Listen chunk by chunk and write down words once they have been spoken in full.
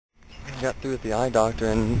got through with the eye doctor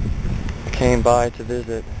and came by to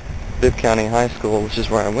visit Bibb County High School, which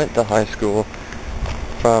is where I went to high school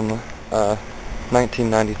from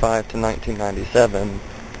 1995 to 1997,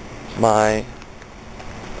 my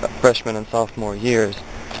freshman and sophomore years,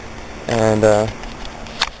 and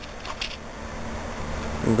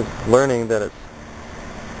learning that it's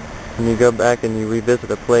when you go back and you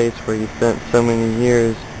revisit a place where you spent so many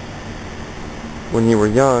years when you were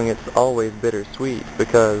young, it's always bittersweet,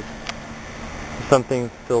 because some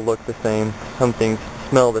things still look the same, some things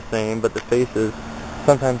smell the same, but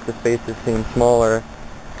sometimes the faces seem smaller,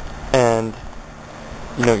 and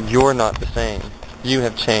you're not the same. You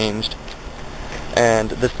have changed, and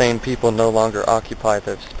the same people no longer occupy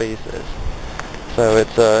those spaces. So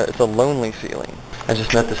it's a lonely feeling. I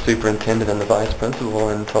just met the superintendent and the vice principal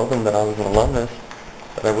and told them that I was an alumnus,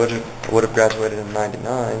 that I would have graduated in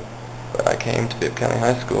 '99, but I came to Bibb County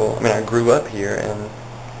High School. I mean, I grew up here and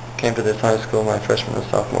came to this high school my freshman and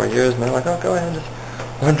sophomore years, and they're like, oh, go ahead and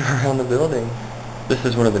just wander around the building. This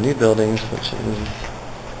is one of the new buildings, which is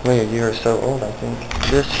only a year or so old, I think.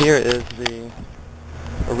 This here is the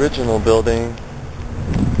original building,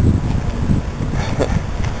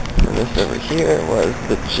 and this over here was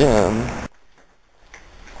the gym.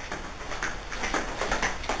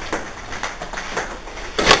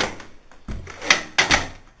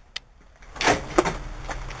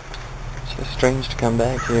 It's strange to come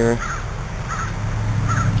back here,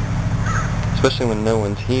 especially when no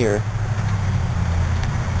one's here.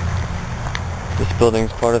 This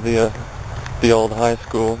building's part of the old high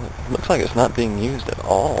school. It looks like it's not being used at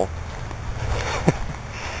all.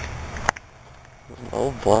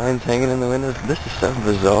 Old blinds hanging in the windows. This is so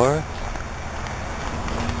bizarre.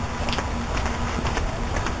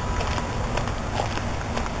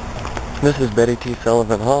 This is Betty T.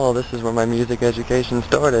 Sullivan Hall. This is where my music education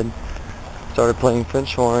started. Started playing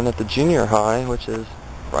French horn at the junior high, which is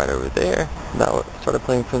right over there. Started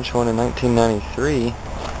playing French horn in 1993.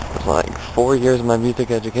 It was like 4 years of my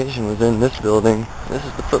music education was in this building. This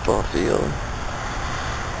is the football field.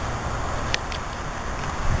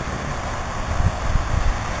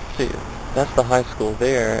 See, that's the high school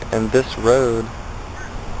there, and this road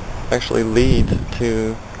actually leads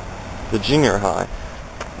to the junior high.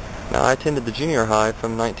 Now, I attended the junior high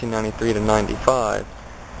from 1993 to 95,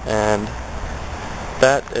 and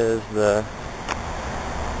that is the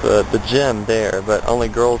gym there, but only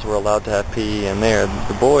girls were allowed to have PE in there.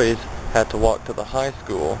 The boys had to walk to the high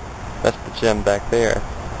school. That's the gym back there.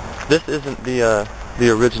 This isn't the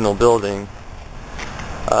original building.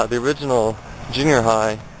 The original junior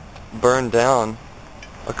high burned down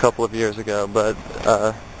a couple of years ago, but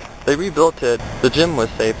they rebuilt it. The gym was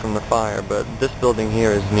saved from the fire, but this building here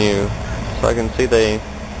is new. So I can see they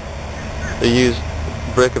used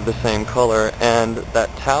brick of the same color, and that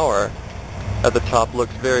tower at the top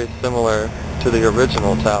looks very similar to the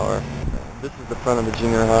original tower. This is the front of the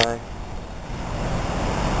junior high.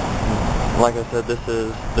 Like I said, this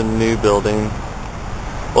is the new building.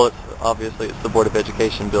 Well, obviously it's the Board of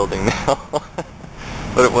Education building now,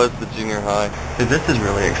 but it was the junior high. See, this is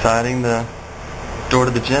really exciting. The door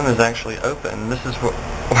to the gym is actually open. This is where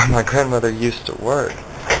my grandmother used to work.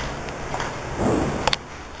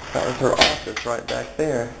 That was her office right back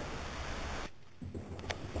there.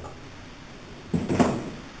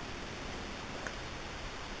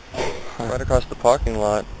 Right across the parking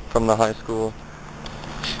lot from the high school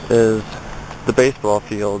is the baseball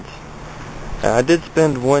fields. And I did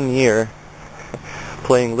spend 1 year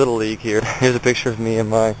playing Little League here. Here's a picture of me in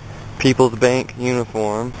my People's Bank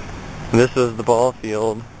uniform. And this was the ball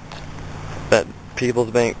field that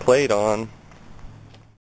People's Bank played on